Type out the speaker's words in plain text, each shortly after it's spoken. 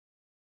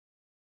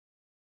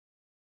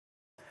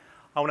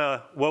I want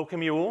to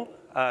welcome you all.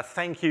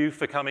 Thank you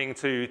for coming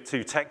to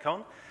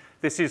TechCon.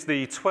 This is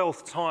the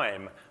 12th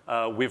time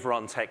we've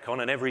run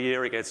TechCon, and every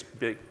year it gets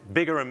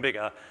bigger and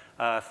bigger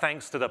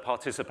thanks to the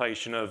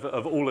participation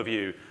of all of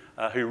you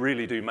who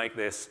really do make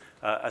this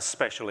a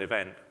special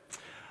event.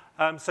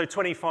 So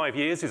 25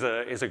 years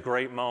is a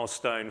great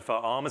milestone for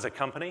ARM as a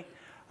company,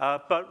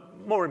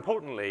 but more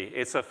importantly,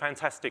 it's a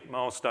fantastic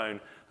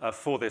milestone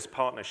for this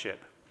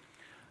partnership.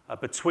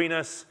 Between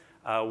us,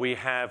 we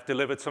have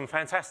delivered some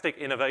fantastic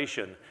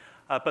innovation,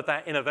 but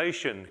that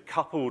innovation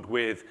coupled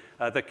with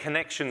the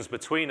connections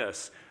between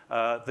us,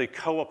 the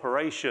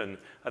cooperation,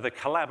 the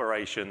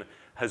collaboration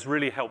has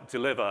really helped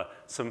deliver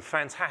some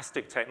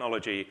fantastic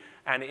technology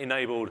and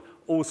enabled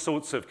all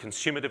sorts of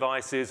consumer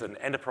devices and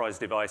enterprise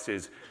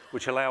devices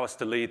which allow us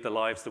to lead the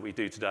lives that we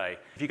do today.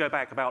 If you go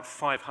back about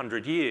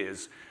 500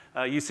 years,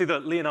 you see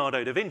that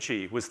Leonardo da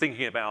Vinci was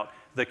thinking about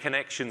the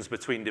connections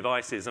between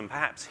devices, and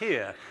perhaps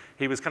here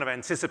he was kind of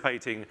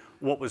anticipating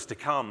what was to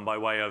come by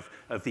way of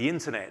the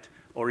internet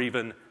or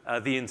even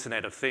the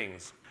Internet of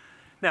Things.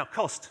 Now,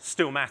 cost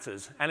still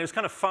matters, and it was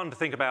kind of fun to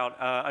think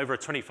about over a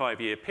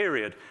 25-year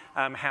period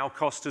how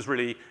cost has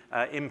really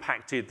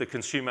impacted the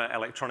consumer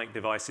electronic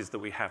devices that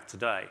we have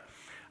today.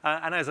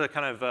 And as a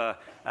kind of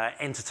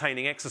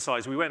entertaining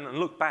exercise, we went and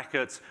looked back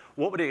at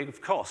what would it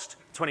have cost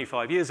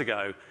 25 years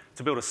ago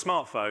to build a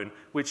smartphone,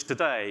 which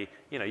today,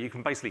 you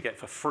can basically get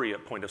for free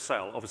at point of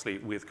sale, obviously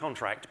with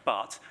contract,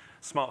 but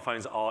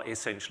smartphones are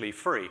essentially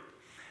free.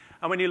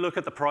 And when you look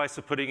at the price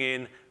of putting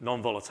in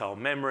non-volatile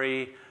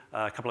memory,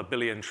 a couple of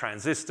billion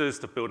transistors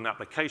to build an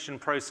application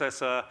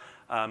processor,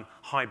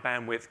 high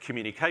bandwidth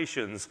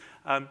communications,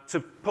 to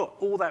put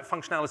all that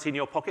functionality in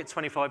your pocket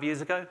 25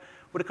 years ago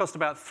would have cost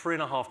about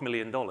 $3.5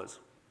 million.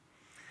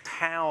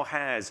 How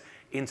has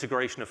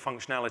integration of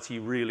functionality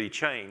really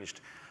changed?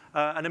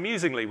 And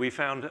amusingly, we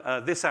found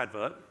this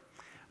advert,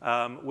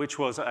 which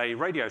was a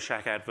Radio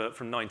Shack advert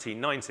from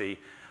 1990,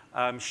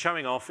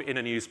 showing off in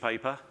a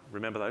newspaper,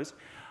 remember those,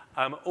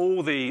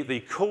 all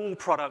the cool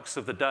products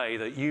of the day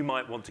that you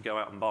might want to go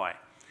out and buy.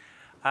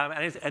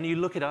 And you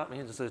look it up,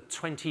 it's a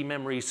 20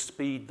 memory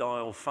speed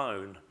dial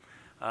phone.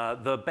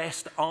 The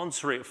best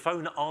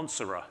phone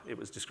answerer, it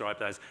was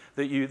described as,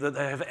 that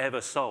they have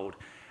ever sold.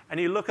 And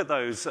you look at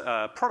those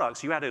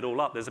products, you add it all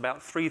up, there's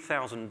about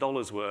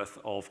 $3,000 worth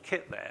of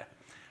kit there,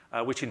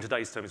 which in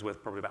today's terms is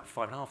worth probably about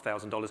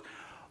 $5,500,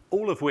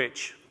 all of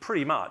which,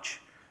 pretty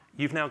much,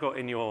 you've now got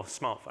in your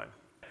smartphone.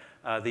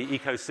 The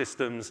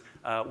ecosystems,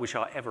 which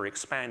are ever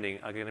expanding,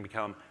 are going to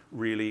become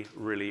really,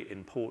 really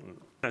important.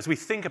 As we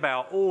think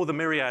about all the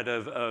myriad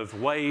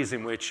of ways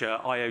in which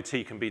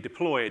IoT can be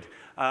deployed,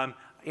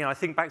 I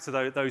think back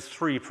to those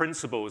three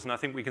principles, and I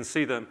think we can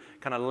see them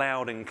kind of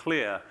loud and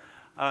clear.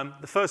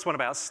 The first one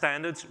about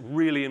standards,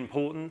 really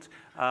important,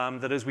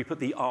 that as we put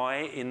the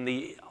I in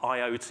the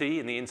IoT,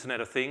 in the Internet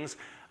of Things,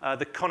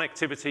 the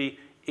connectivity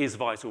is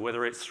vital,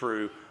 whether it's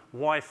through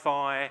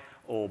Wi-Fi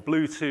or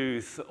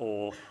Bluetooth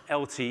or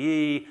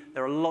LTE.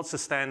 There are lots of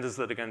standards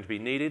that are going to be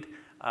needed.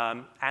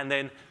 And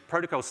then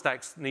protocol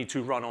stacks need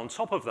to run on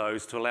top of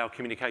those to allow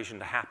communication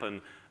to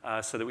happen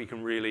so that we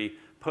can really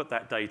put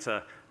that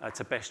data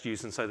to best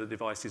use and so that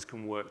devices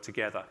can work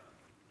together.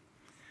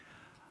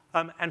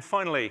 And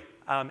finally,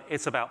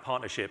 it's about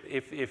partnership.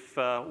 If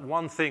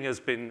one thing has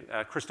been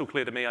crystal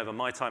clear to me over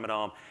my time at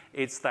ARM,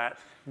 it's that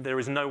there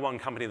is no one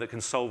company that can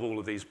solve all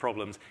of these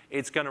problems.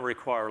 It's going to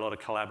require a lot of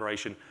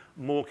collaboration,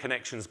 more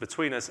connections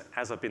between us,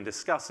 as I've been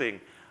discussing.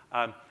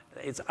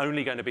 It's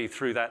only going to be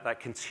through that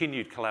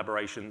continued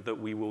collaboration that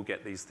we will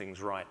get these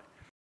things right.